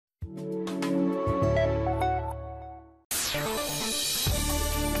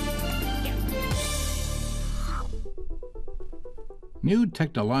New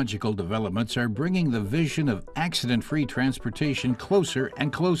technological developments are bringing the vision of accident-free transportation closer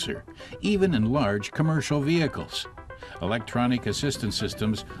and closer, even in large commercial vehicles. Electronic assistance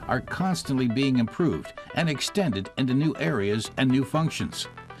systems are constantly being improved and extended into new areas and new functions.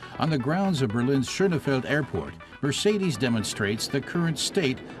 On the grounds of Berlin's Schönefeld Airport, Mercedes demonstrates the current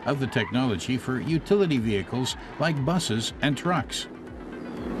state of the technology for utility vehicles like buses and trucks.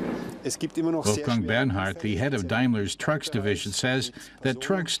 Wolfgang Bernhardt, the head of Daimler's Trucks division, says that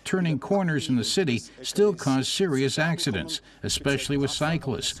trucks turning corners in the city still cause serious accidents, especially with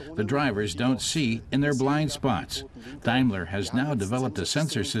cyclists the drivers don't see in their blind spots. Daimler has now developed a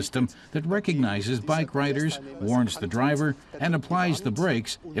sensor system that recognizes bike riders, warns the driver, and applies the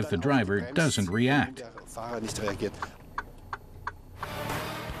brakes if the driver doesn't react.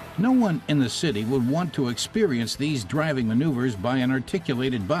 No one in the city would want to experience these driving maneuvers by an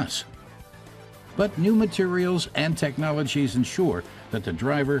articulated bus. But new materials and technologies ensure that the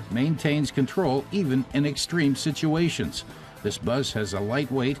driver maintains control even in extreme situations. This bus has a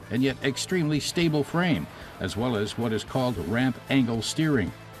lightweight and yet extremely stable frame, as well as what is called ramp angle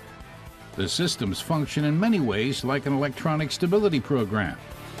steering. The systems function in many ways like an electronic stability program.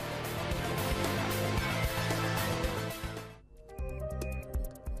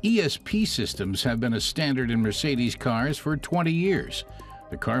 Esp Systems have been a standard in Mercedes cars for 20 years.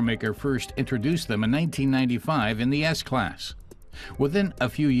 The carmaker first introduced them in 1995 in the S-Class. Within a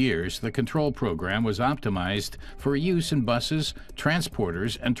few years, the control program was optimized for use in buses,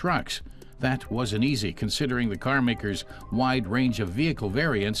 transporters, and trucks. That wasn't easy considering the carmaker's wide range of vehicle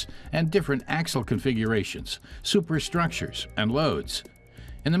variants and different axle configurations, superstructures, and loads.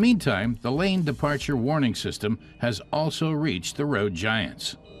 In the meantime, the lane departure warning system has also reached the road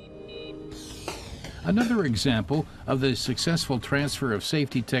giants. Another example of the successful transfer of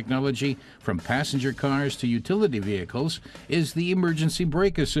safety technology from passenger cars to utility vehicles is the emergency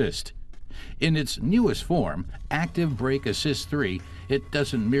brake assist. In its newest form, Active Brake Assist 3, it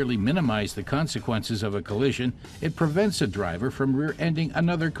doesn't merely minimize the consequences of a collision, it prevents a driver from rear-ending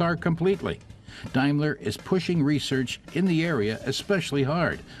another car completely. Daimler is pushing research in the area especially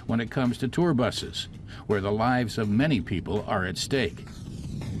hard when it comes to tour buses, where the lives of many people are at stake.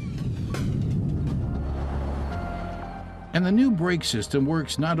 And the new brake system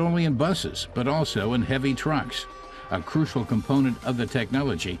works not only in buses, but also in heavy trucks. A crucial component of the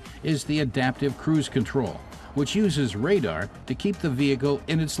technology is the adaptive cruise control, which uses radar to keep the vehicle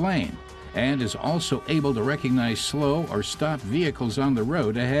in its lane, and is also able to recognize slow or stopped vehicles on the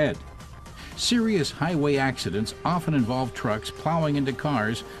road ahead. Serious highway accidents often involve trucks plowing into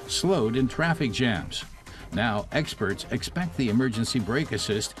cars slowed in traffic jams. Now, experts expect the emergency brake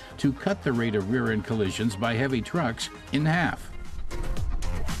assist to cut the rate of rear-end collisions by heavy trucks in half.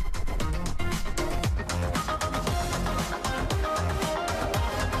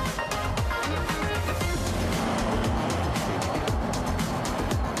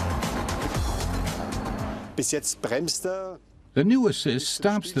 The new assist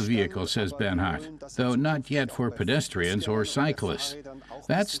stops the vehicle, says Bernhardt, though not yet for pedestrians or cyclists.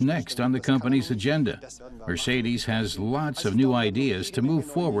 That's next on the company's agenda. Mercedes has lots of new ideas to move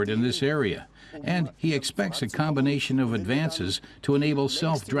forward in this area, and he expects a combination of advances to enable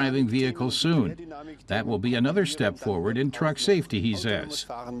self-driving vehicles soon. That will be another step forward in truck safety, he says.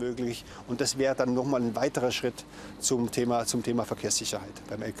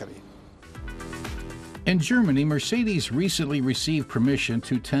 In Germany, Mercedes recently received permission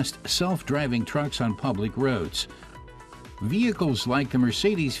to test self-driving trucks on public roads. Vehicles like the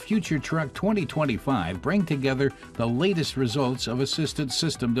Mercedes Future Truck 2025 bring together the latest results of assisted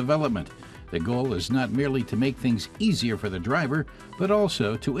system development. The goal is not merely to make things easier for the driver, but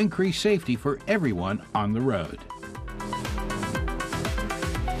also to increase safety for everyone on the road.